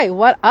Hey,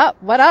 what up?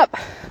 What up?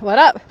 What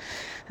up?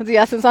 It's the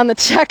Essence on the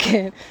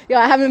check-in. Yo,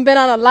 I haven't been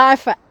on a live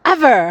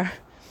forever.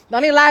 The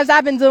only lives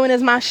I've been doing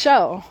is my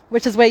show,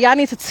 which is where y'all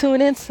need to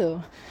tune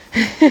into.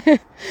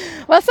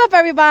 What's up,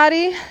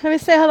 everybody? Let me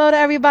say hello to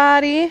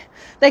everybody.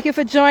 Thank you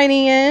for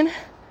joining in.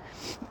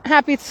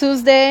 Happy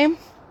Tuesday.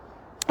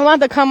 I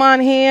wanted to come on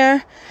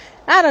here.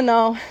 I don't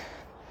know.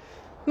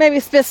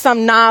 Maybe spit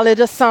some knowledge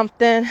or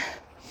something.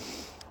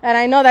 And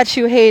I know that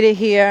you hate it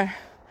here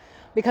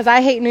because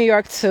I hate New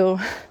York too.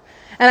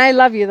 And I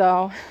love you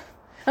though.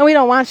 And we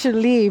don't want you to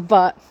leave,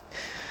 but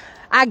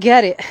I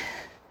get it.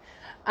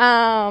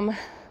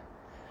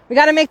 We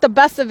got to make the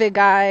best of it,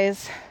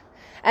 guys.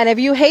 And if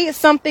you hate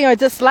something or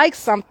dislike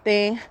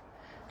something,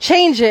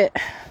 change it.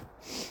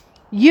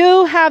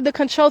 You have the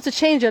control to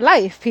change your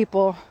life,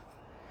 people.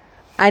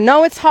 I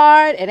know it's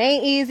hard. It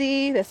ain't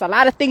easy. There's a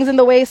lot of things in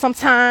the way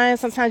sometimes.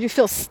 Sometimes you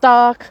feel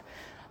stuck.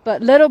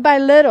 But little by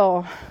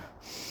little,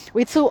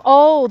 we're too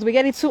old. We're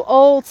getting too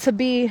old to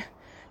be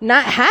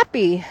not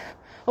happy.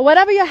 But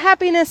whatever your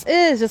happiness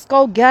is, just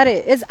go get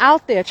it. It's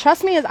out there.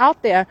 Trust me, it's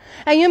out there.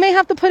 And you may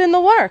have to put in the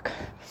work.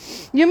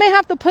 You may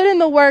have to put in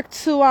the work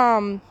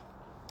to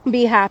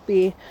be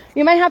happy.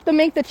 You might have to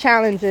make the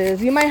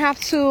challenges. You might have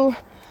to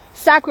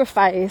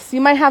sacrifice.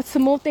 You might have to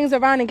move things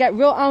around and get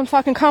real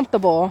unfucking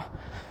comfortable.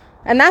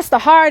 And that's the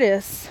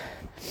hardest.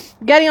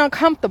 Getting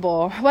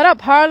uncomfortable. What up,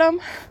 Harlem?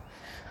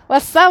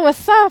 What's up?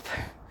 What's up?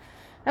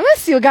 I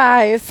miss you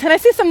guys. And I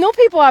see some new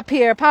people up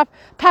here. Pop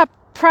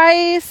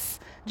Price,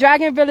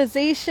 Dragon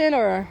Realization,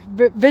 or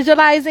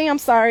Visualizing. I'm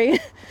sorry.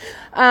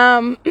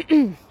 But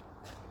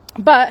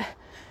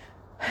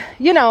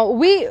you know,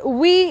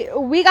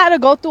 we got to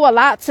go through a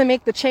lot to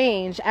make the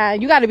change,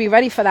 and you got to be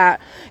ready for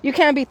that. You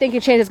can't be thinking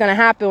change is going to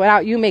happen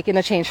without you making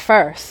the change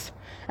first.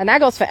 And that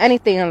goes for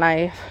anything in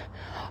life.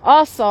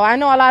 Also, I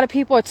know a lot of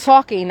people are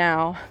talking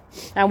now,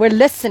 and we're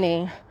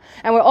listening,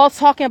 and we're all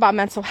talking about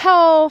mental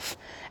health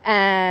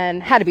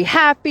and how to be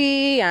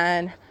happy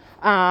and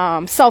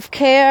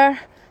self-care.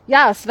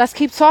 Yes, let's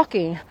keep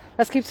talking.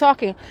 Let's keep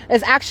talking.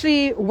 It's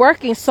actually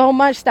working so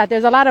much that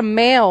there's a lot of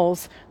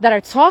males that are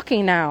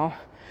talking now.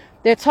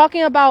 They're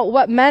talking about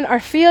what men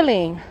are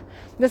feeling.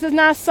 This is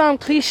not some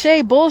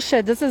cliche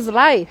bullshit. This is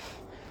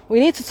life. We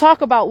need to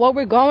talk about what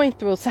we're going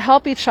through to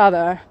help each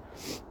other.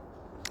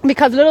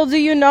 Because little do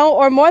you know,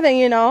 or more than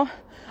you know,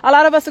 a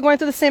lot of us are going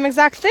through the same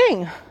exact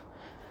thing.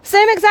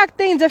 Same exact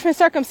thing, different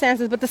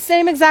circumstances, but the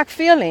same exact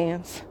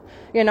feelings,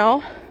 you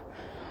know.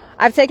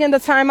 I've taken the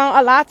time out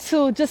a lot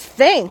to just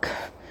think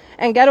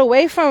and get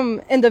away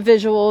from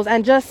individuals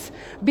and just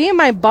be in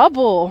my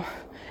bubble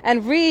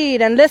and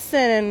read and listen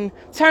and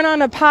turn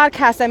on a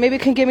podcast that maybe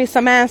can give me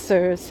some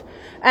answers.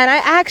 And I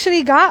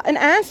actually got an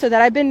answer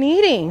that I've been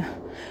needing.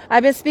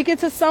 I've been speaking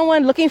to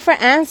someone looking for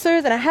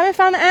answers, and I haven't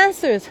found the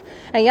answers.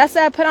 And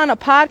yesterday I put on a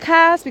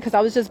podcast because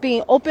I was just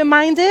being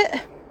open-minded.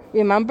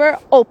 Remember?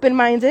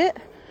 Open-minded.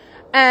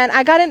 And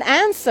I got an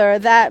answer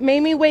that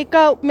made me wake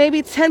up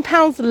maybe 10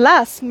 pounds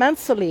less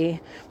mentally.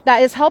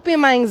 That is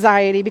helping my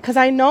anxiety because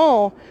I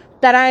know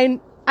that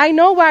I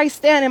know where I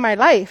stand in my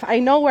life. I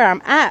know where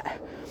I'm at.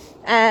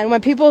 And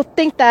when people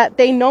think that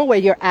they know where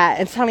you're at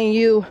and telling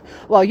you,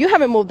 well, you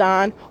haven't moved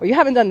on, or you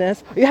haven't done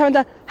this, or you haven't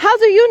done, how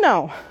do you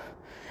know?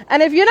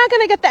 And if you're not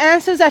going to get the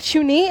answers that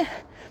you need,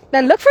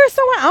 then look for it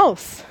somewhere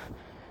else,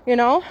 you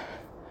know?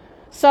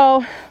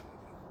 So,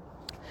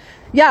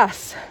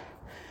 yes.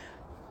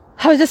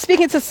 I was just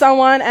speaking to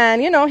someone,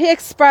 and, you know, he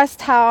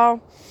expressed how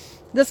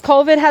this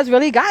COVID has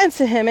really gotten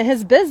to him in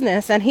his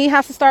business, and he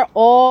has to start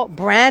all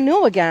brand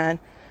new again.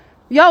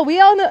 Yo,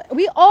 we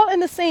all in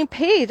the same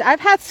page.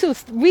 I've had to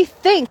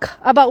rethink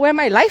about where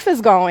my life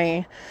is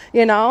going,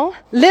 you know?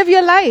 Live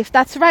your life.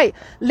 That's right.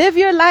 Live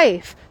your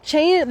life.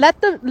 Change,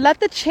 let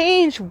the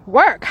change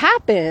work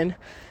happen,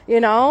 you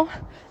know?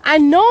 I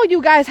know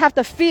you guys have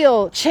to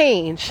feel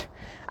change.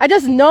 I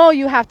just know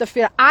you have to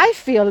feel. I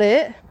feel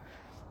it.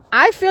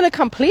 I feel it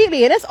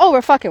completely, and it's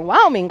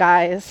overfucking-whelming,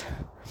 guys.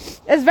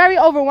 It's very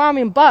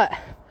overwhelming, but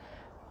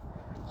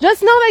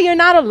just know that you're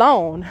not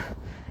alone.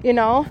 You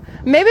know,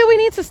 maybe we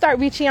need to start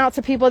reaching out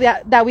to people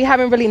that we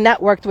haven't really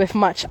networked with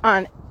much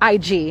on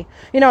IG.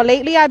 You know,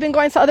 lately I've been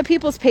going to other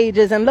people's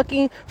pages and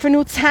looking for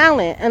new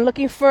talent and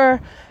looking for,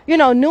 you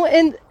know,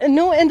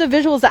 new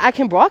individuals that I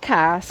can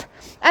broadcast.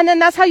 And then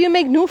that's how you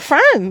make new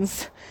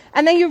friends.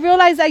 And then you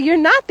realize that you're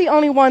not the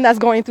only one that's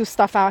going through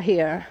stuff out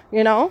here,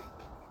 you know?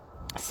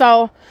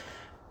 So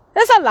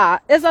it's a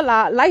lot. It's a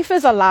lot. Life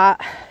is a lot.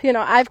 You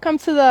know, I've come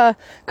to the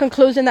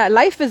conclusion that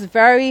life is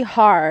very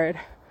hard.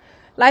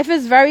 Life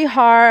is very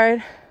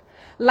hard.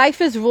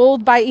 Life is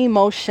ruled by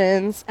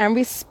emotions and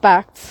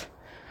respect.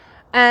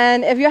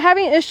 And if you're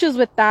having issues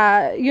with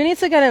that, you need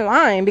to get in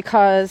line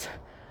because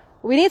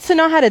we need to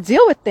know how to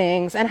deal with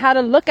things and how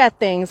to look at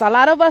things. A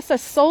lot of us are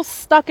so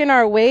stuck in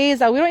our ways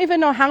that we don't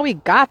even know how we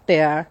got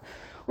there.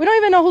 We don't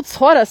even know who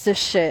taught us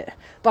this shit,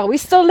 but we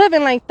still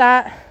living like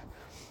that.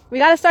 We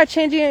got to start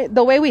changing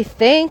the way we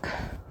think.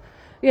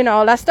 You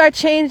know, let's start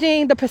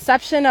changing the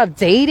perception of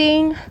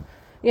dating.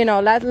 You know,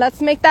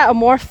 let's make that a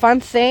more fun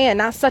thing and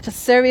not such a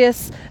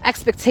serious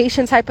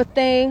expectation type of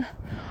thing.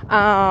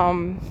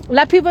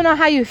 Let people know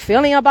how you're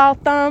feeling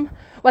about them,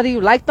 whether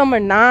you like them or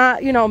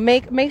not. You know,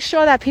 make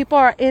sure that people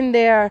are in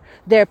their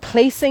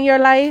place in your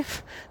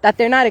life, that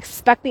they're not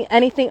expecting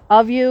anything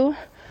of you.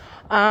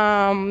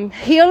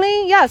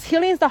 Healing, yes,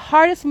 healing is the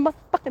hardest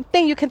fucking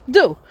thing you can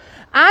do.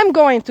 I'm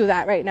going through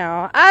that right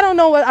now. I don't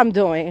know what I'm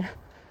doing.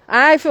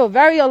 I feel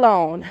very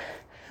alone,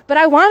 but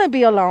I want to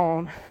be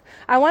alone.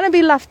 I want to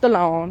be left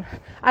alone.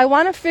 I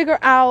want to figure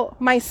out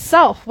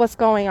myself what's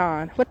going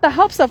on with the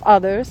helps of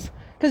others,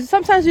 because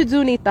sometimes you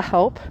do need the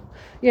help,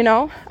 you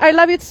know. I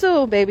love you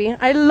too, baby.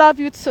 I love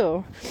you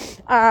too.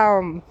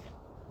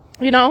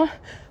 You know,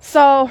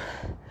 so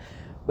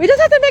we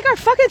just have to make our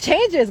fucking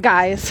changes,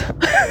 guys.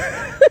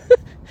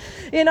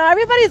 You know,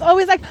 everybody's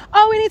always like,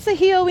 oh, we need to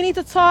heal, we need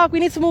to talk, we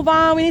need to move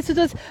on, we need to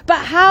do this. But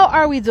how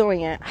are we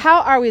doing it?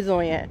 How are we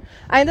doing it?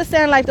 I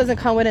understand life doesn't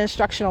come with an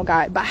instructional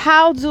guide, but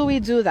how do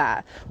we do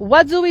that?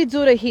 What do we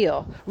do to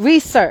heal?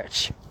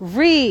 Research,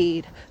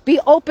 read, be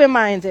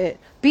open-minded,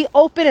 be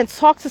open and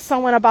talk to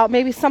someone about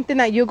maybe something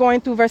that you're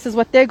going through versus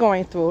what they're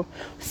going through.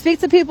 Speak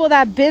to people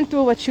that have been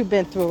through what you've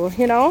been through,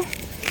 you know?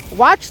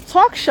 Watch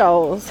talk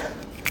shows.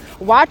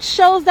 Watch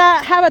shows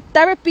that have a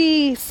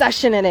therapy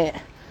session in it.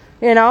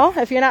 You know,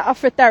 if you're not up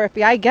for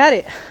therapy, I get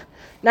it.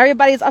 Not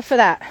everybody's up for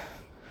that.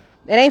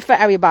 It ain't for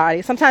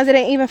everybody. Sometimes it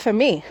ain't even for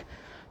me,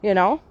 you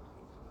know.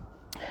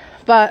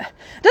 But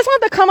just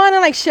wanted to come on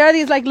and like share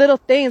these like little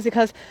things,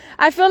 because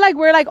I feel like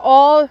we're like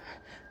all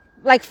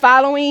like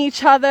following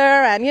each other,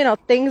 and you know,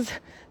 things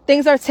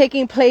are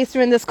taking place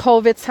during this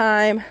COVID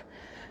time.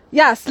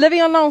 Yes,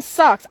 living alone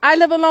sucks. I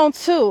live alone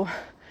too.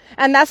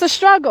 And that's a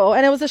struggle.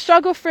 And it was a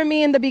struggle for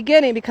me in the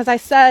beginning, because I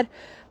said,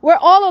 we're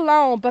all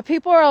alone, but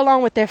people are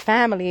alone with their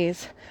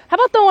families. How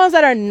about the ones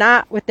that are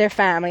not with their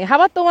family? How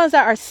about the ones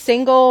that are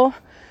single,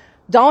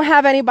 don't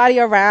have anybody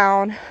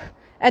around,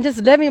 and just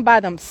living by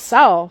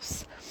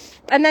themselves?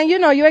 And then, you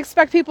know, you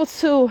expect people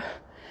to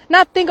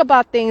not think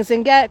about things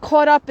and get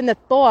caught up in the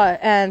thought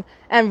and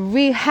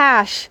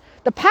rehash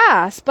the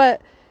past.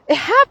 But it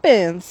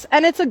happens.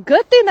 And it's a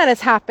good thing that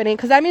it's happening,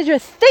 because that means you're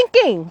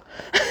thinking.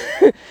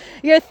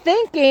 You're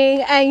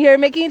thinking and you're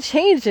making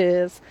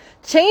changes.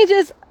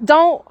 Changes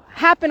don't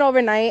happen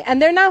overnight,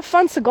 and they're not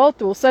fun to go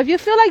through. So if you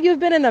feel like you've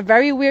been in a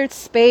very weird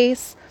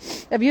space,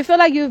 if you feel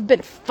like you've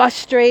been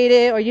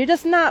frustrated, or you're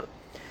just not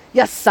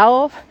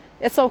yourself,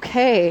 it's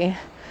okay,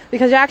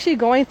 because you're actually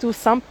going through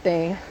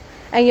something,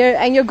 and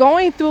you're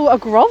going through a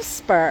growth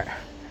spurt.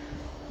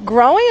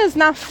 Growing is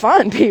not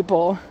fun,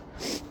 people.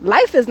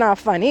 Life is not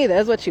fun either.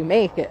 It's what you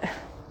make it.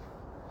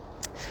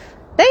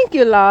 Thank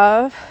you,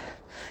 love.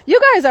 You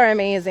guys are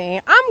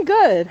amazing. I'm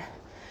good.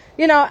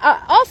 You know,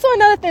 also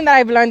another thing that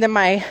I've learned in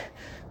my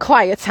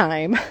quiet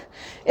time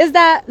is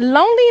that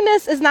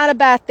loneliness is not a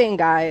bad thing,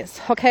 guys.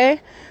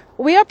 Okay?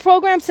 We are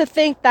programmed to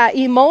think that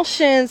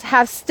emotions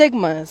have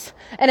stigmas.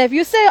 And if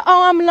you say,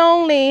 oh, I'm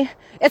lonely,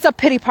 it's a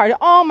pity party.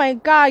 Oh my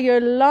God,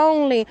 you're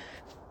lonely.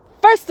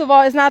 First of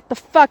all, it's not the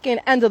fucking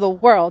end of the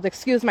world.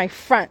 Excuse my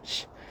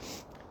French.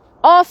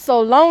 Also,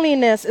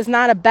 loneliness is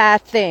not a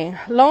bad thing.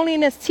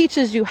 Loneliness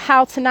teaches you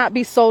how to not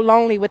be so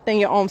lonely within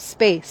your own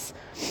space.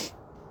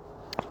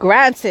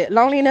 Granted,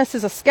 loneliness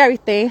is a scary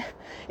thing.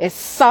 It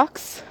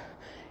sucks.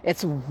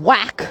 It's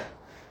whack.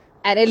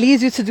 And it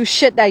leads you to do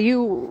shit that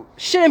you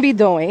shouldn't be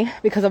doing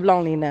because of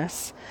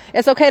loneliness.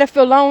 It's okay to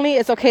feel lonely.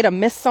 It's okay to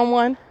miss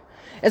someone.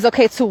 It's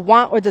okay to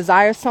want or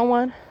desire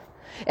someone.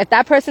 If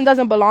that person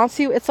doesn't belong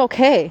to you, it's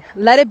okay.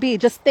 Let it be.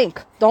 Just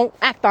think. Don't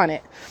act on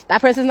it.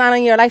 That person's not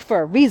in your life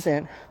for a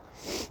reason.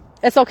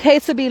 It's okay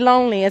to be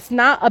lonely. It's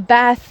not a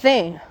bad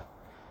thing.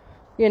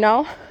 You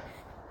know?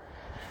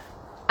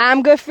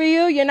 I'm good for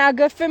you. You're not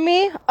good for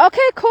me.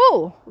 Okay,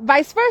 cool.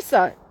 Vice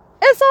versa.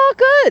 It's all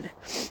good.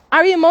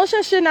 Our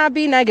emotions should not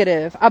be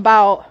negative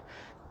about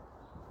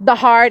the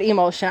hard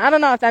emotion. I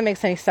don't know if that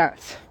makes any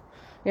sense.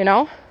 You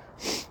know?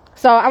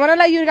 So I want to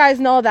let you guys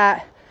know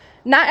that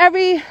not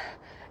every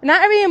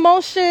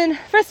emotion,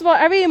 first of all,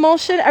 every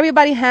emotion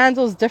everybody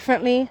handles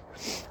differently.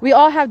 We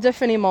all have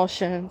different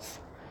emotions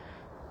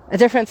at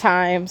different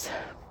times.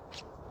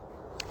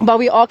 But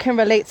we all can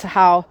relate to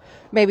how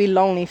maybe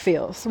lonely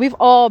feels. We've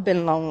all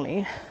been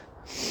lonely.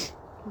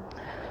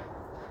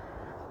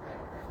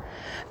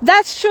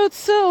 That's true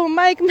too.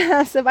 Mike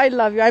Massive, I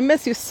love you. I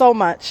miss you so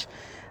much.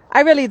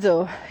 I really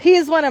do. He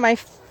is one of my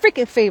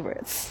freaking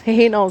favorites.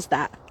 He knows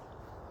that.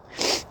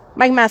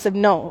 Mike Massive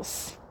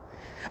knows.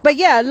 But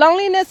yeah,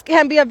 loneliness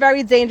can be a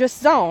very dangerous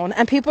zone,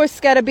 and people are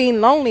scared of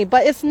being lonely,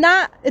 but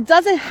it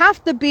doesn't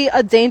have to be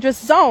a dangerous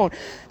zone.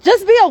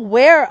 Just be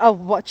aware of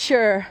what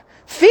you're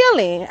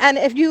feeling. And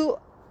if you,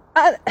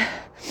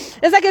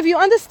 it's like if you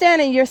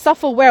understand and you're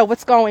self-aware of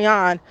what's going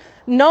on,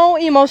 no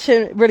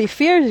emotion really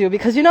fears you,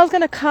 because you know it's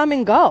going to come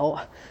and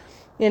go.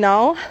 You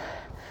know,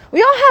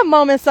 we all have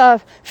moments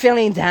of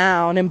feeling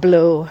down and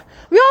blue.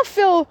 We all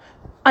feel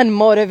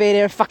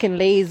unmotivated or fucking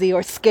lazy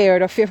or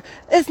scared or fearful.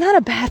 It's not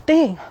a bad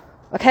thing.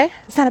 Okay?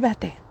 It's not a bad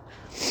thing.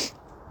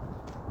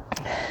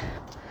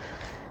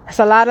 There's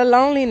a lot of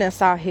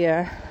loneliness out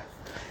here.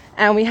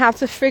 And we have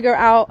to figure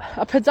out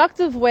a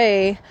productive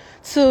way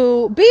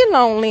to be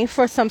lonely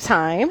for some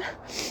time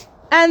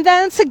and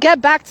then to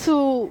get back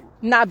to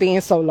not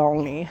being so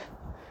lonely.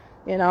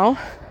 You know,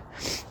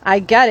 I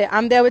get it.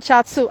 I'm there with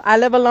y'all too. I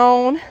live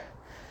alone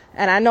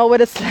and I know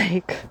what it's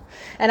like.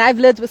 And I've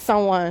lived with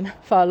someone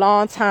for a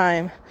long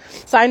time.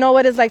 So I know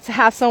what it's like to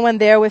have someone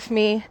there with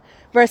me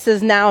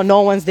versus now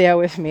no one's there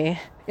with me.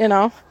 You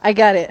know, I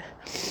get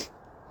it.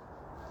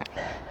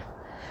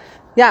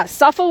 Yeah,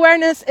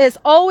 self-awareness is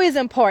always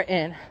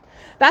important.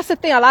 That's the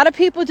thing. A lot of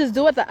people just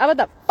do whatever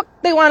the fuck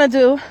they want to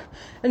do.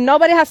 And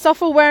nobody has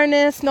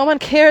self-awareness. No one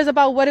cares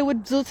about what it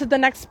would do to the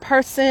next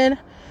person.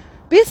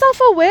 Be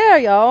self-aware,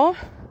 yo.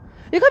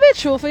 You could be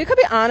truthful. You could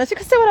be honest. You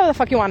could say whatever the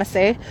fuck you want to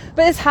say.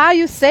 But it's how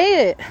you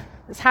say it.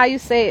 It's how you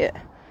say it.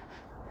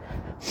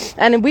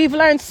 And we've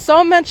learned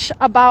so much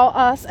about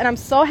us. And I'm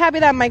so happy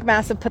that Mike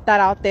Massive put that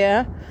out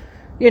there.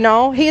 You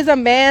know, he's a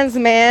man's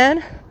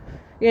man.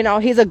 You know,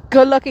 he's a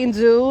good-looking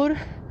dude.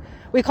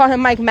 We call him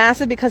Mike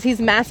Massive because he's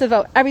massive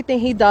at everything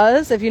he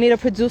does. If you need a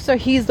producer,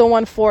 he's the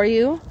one for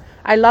you.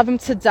 I love him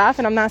to death,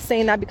 and I'm not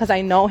saying that because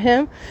I know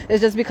him.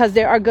 It's just because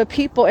there are good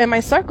people in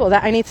my circle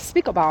that I need to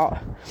speak about.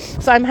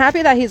 So I'm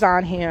happy that he's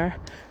on here.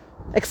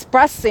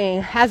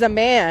 Expressing as a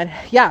man,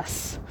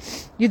 yes.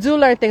 You do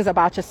learn things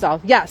about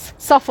yourself. Yes.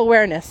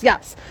 Self-awareness.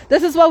 Yes.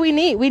 This is what we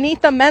need. We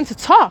need the men to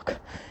talk.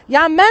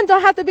 Y'all men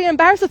don't have to be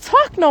embarrassed to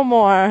talk no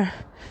more.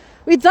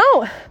 We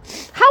don't.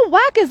 How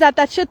whack is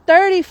that you're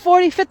 30,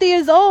 40, 50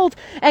 years old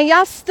and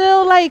y'all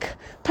still like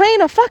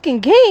playing a fucking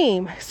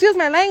game? Excuse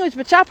my language,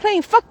 but y'all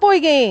playing fuckboy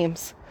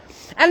games.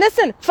 And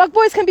listen,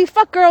 fuckboys can be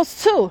fuck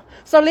girls too.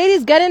 So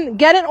ladies, get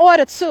in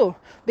order too.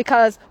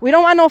 Because we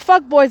don't want no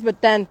fuckboys,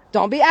 but then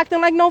don't be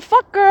acting like no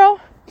fuck girl.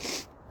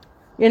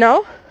 You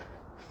know?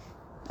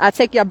 I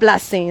take your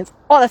blessings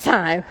all the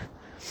time.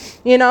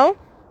 You know?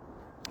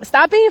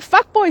 Stop being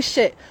fuckboy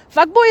shit.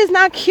 Fuckboy is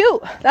not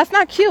cute. That's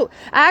not cute.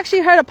 I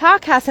actually heard a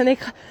podcast and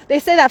they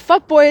say that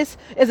fuckboys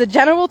is a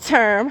general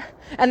term,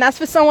 and that's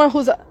for someone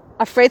who's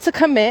afraid to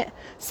commit,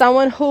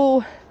 someone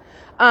who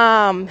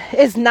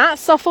is not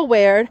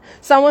self-aware,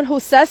 someone who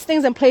says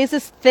things and plays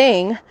this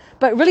thing,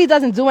 but really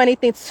doesn't do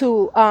anything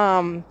to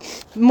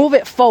move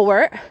it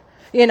forward.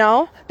 You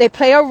know, they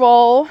play a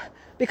role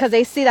because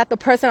they see that the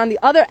person on the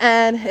other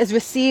end is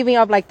receiving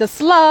of like this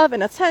love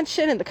and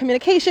attention and the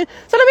communication.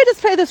 So let me just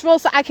play this role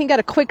so I can get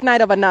a quick night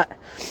of a nut,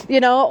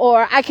 you know,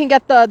 or I can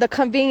get the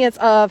convenience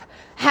of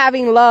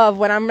having love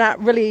when I'm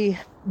not really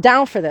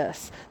down for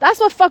this. That's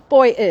what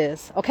fuckboy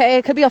is, okay?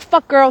 It could be a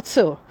fuck girl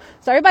too.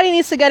 So everybody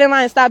needs to get in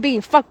line and stop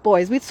being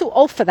fuckboys. We too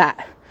old for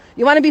that.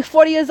 You want to be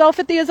 40 years old,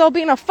 50 years old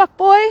being a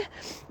fuckboy?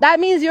 That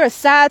means you're a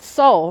sad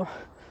soul.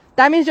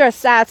 That means you're a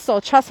sad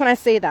soul. Trust when I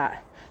say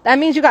that. That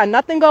means you got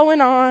nothing going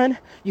on.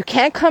 You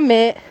can't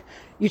commit.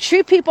 You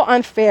treat people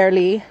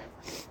unfairly.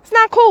 It's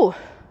not cool.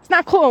 It's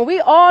not cool. And we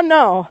all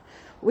know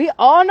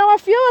a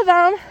few of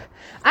them.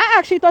 I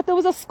actually thought there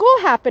was a school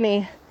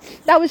happening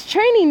that was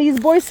training these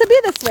boys to be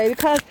this way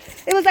because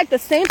it was like the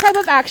same type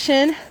of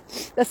action,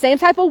 the same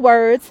type of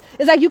words.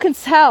 It's like you can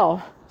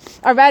tell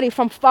already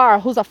from far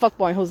who's a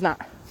fuckboy and who's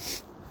not.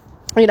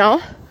 You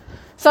know?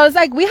 So it's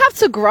like we have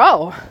to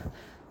grow.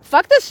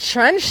 Fuck this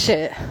trend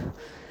shit.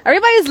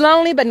 Everybody's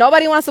lonely, but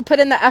nobody wants to put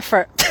in the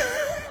effort.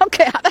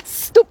 Okay, that's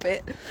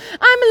stupid.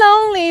 I'm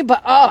lonely,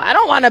 but I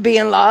don't want to be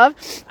in love.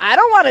 I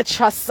don't want to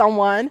trust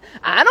someone.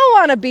 I don't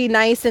want to be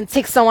nice and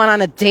take someone on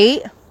a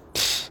date.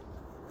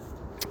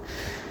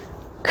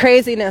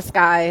 Craziness,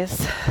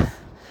 guys.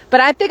 But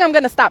I think I'm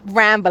going to stop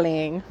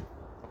rambling.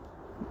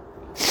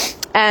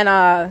 And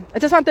I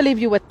just want to leave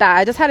you with that.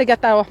 I just had to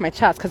get that off my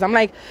chest because I'm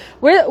like,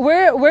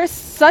 we're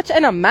such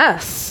in a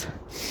mess.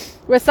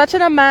 We're such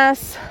in a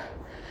mess.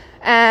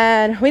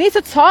 And we need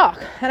to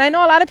talk. And I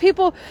know a lot of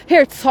people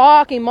hear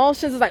talk,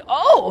 emotions. It's like,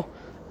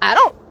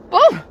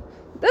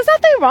 there's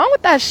nothing wrong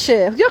with that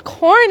shit. You're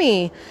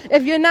corny.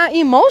 If you're not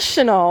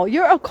emotional,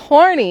 you're a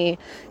corny.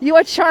 You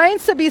are trying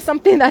to be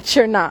something that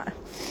you're not.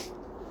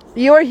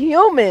 You're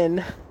human.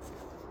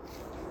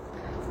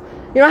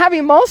 You don't have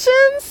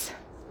emotions?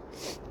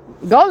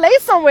 Go lay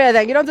somewhere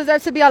then. You don't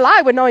deserve to be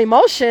alive with no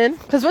emotion.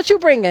 Because what you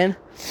bringing?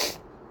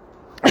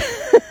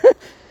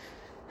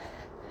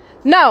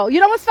 No, you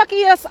know what's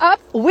fucking us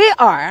up? We're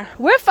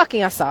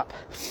fucking us up.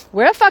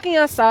 We're fucking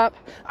us up.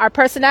 Our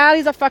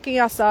personalities are fucking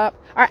us up.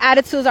 Our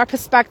attitudes, our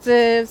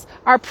perspectives,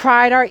 our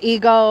pride, our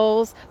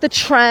egos, the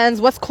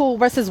trends, what's cool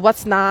versus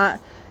what's not.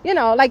 You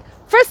know, like,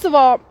 first of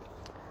all,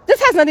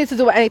 this has nothing to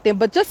do with anything,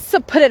 but just to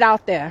put it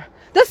out there.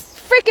 This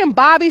freaking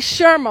Bobby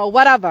Shermer,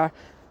 whatever.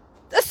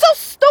 It's so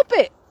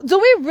stupid. Do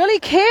we really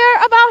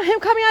care about him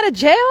coming out of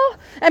jail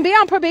and being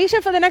on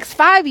probation for the next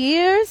 5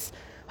 years?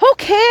 Who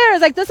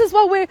cares? Like, this is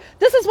what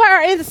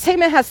our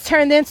entertainment has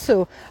turned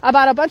into,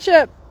 about a bunch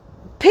of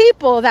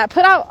people that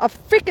put out a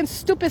freaking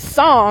stupid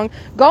song,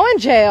 go in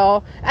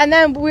jail, and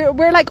then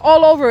we're like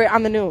all over it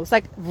on the news.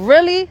 Like,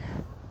 really?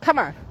 Come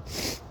on.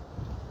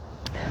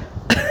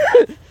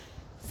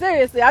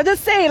 Seriously, I'm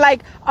just saying,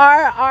 like,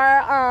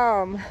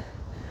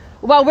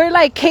 what we're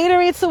like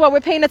catering to, what we're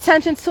paying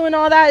attention to and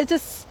all that, it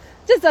just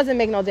doesn't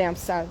make no damn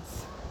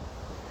sense.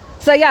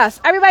 So yes,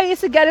 everybody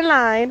needs to get in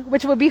line,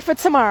 which will be for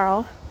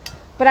tomorrow.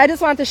 But I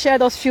just wanted to share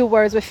those few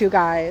words with you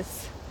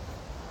guys.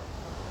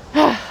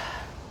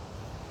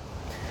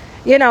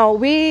 You know,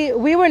 we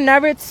were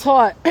never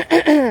taught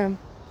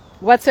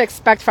what to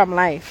expect from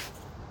life.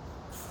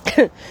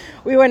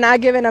 We were not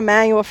given a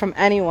manual from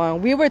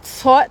anyone. We were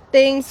taught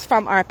things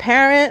from our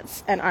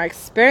parents and our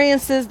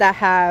experiences that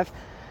have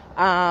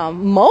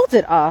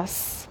molded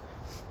us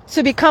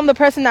to become the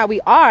person that we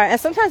are. And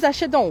sometimes that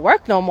shit don't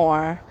work no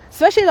more.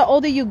 Especially the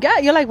older you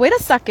get, you're like, wait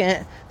a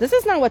second, this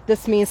is not what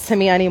this means to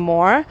me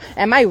anymore.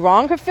 Am I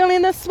wrong for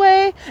feeling this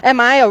way? Am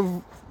I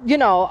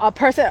a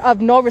person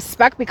of no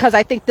respect because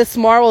I think this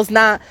moral is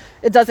not,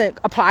 it doesn't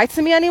apply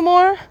to me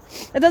anymore?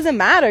 It doesn't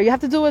matter. You have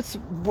to do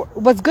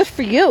what's good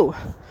for you.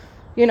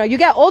 You know, you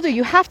get older,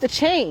 you have to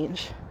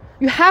change.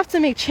 You have to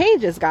make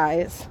changes,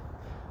 guys.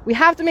 We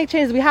have to make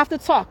changes. We have to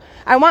talk.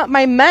 I want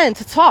my men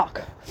to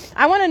talk.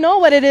 I want to know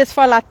what it is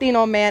for a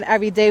Latino man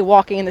every day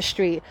walking in the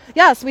street.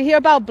 Yes, we hear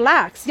about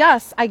blacks.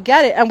 Yes, I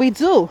get it. And we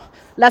do.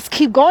 Let's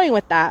keep going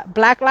with that.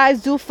 Black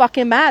lives do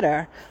fucking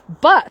matter.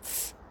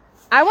 But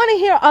I want to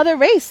hear other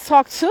race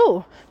talk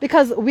too.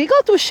 Because we go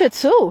through shit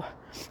too.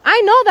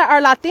 I know that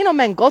our Latino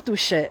men go through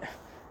shit.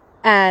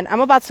 And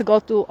I'm about to go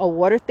through a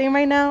water thing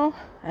right now.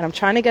 And I'm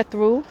trying to get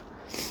through.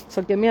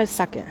 So give me a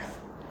second.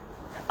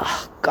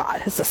 Oh,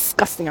 God, it's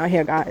disgusting out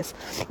here, guys.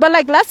 But,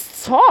 like,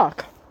 let's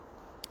talk.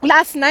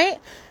 Last night,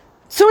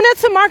 tune in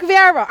to Mark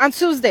Vieira on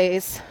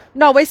Tuesdays.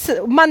 No, wait,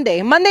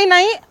 Monday. Monday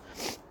night,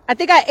 I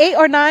think at 8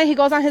 or 9, he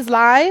goes on his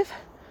live.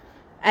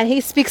 And he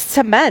speaks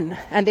to men.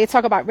 And they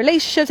talk about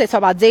relationships. They talk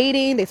about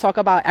dating. They talk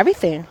about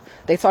everything.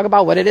 They talk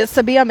about what it is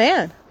to be a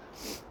man.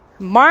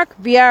 Mark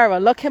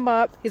Vieira, look him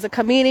up. He's a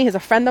comedian. He's a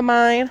friend of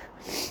mine.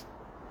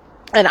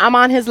 And I'm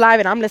on his live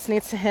and I'm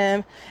listening to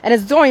him. And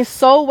it's doing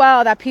so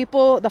well that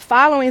the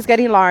following is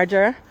getting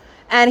larger.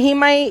 And he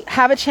might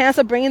have a chance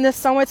of bringing this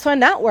somewhere to a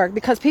network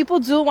because people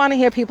do want to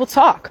hear people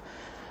talk.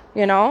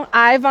 You know,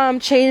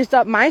 I've changed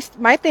up my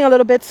thing a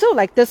little bit too.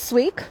 Like this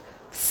week,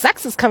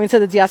 sex is coming to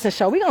the DSN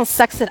show. We're going to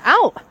sex it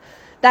out.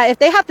 That if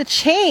they have to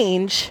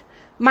change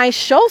my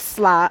show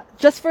slot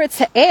just for it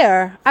to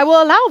air, I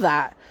will allow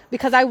that.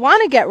 Because I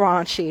want to get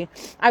raunchy.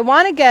 I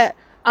want to get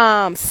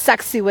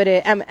sexy with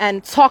it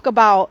and talk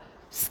about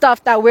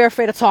stuff that we're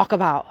afraid to talk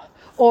about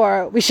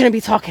or we shouldn't be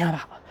talking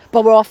about,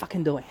 but we're all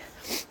fucking doing.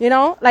 You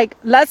know, like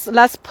let's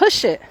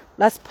push it.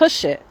 Let's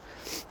push it.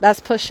 Let's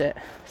push it.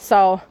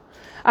 So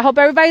I hope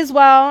everybody's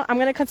well. I'm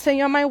going to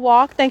continue on my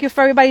walk. Thank you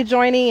for everybody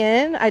joining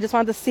in. I just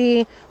wanted to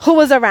see who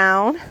was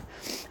around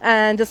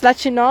and just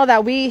let you know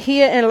that we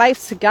here in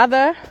life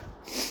together.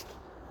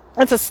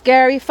 It's a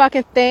scary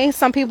fucking thing.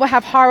 Some people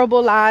have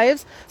horrible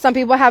lives. Some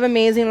people have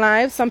amazing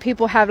lives. Some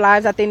people have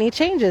lives that they need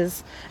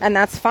changes, and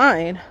that's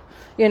fine.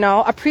 You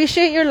know,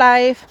 appreciate your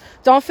life.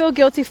 Don't feel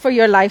guilty for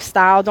your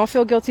lifestyle. Don't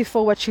feel guilty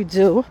for what you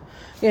do.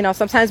 You know,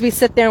 sometimes we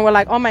sit there and we're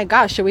like, oh my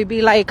gosh, should we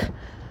be like,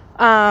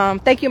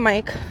 thank you,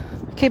 Mike.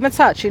 Keep in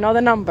touch. You know the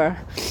number.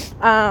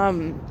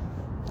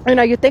 You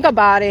know, you think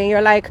about it and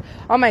you're like,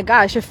 oh my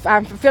gosh, if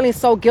I'm feeling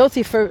so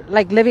guilty for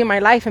like living my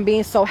life and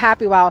being so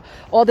happy while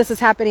all this is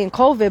happening in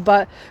COVID.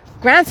 But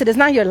granted, it's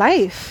not your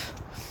life.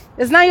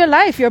 It's not your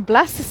life. You're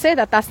blessed to say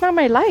that that's not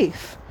my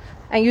life.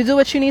 And you do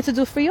what you need to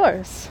do for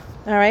yours.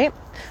 All right.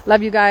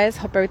 Love you guys.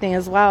 Hope everything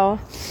is well.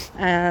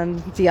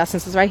 And the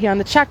essence is right here on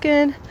the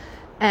check-in.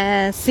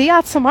 And see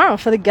y'all tomorrow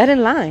for the Get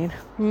in Line.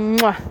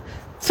 Mwah.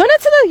 Tune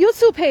into the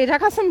YouTube page. I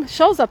got some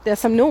shows up there,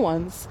 some new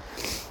ones.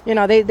 You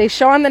know, they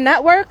show on the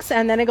networks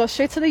and then it goes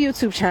straight to the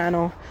YouTube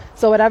channel.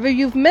 So whatever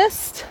you've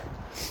missed,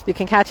 you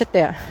can catch it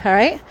there. All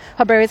right.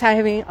 Hope everybody's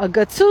having a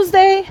good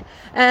Tuesday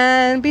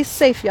and be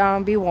safe, y'all,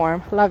 and be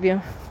warm. Love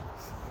you.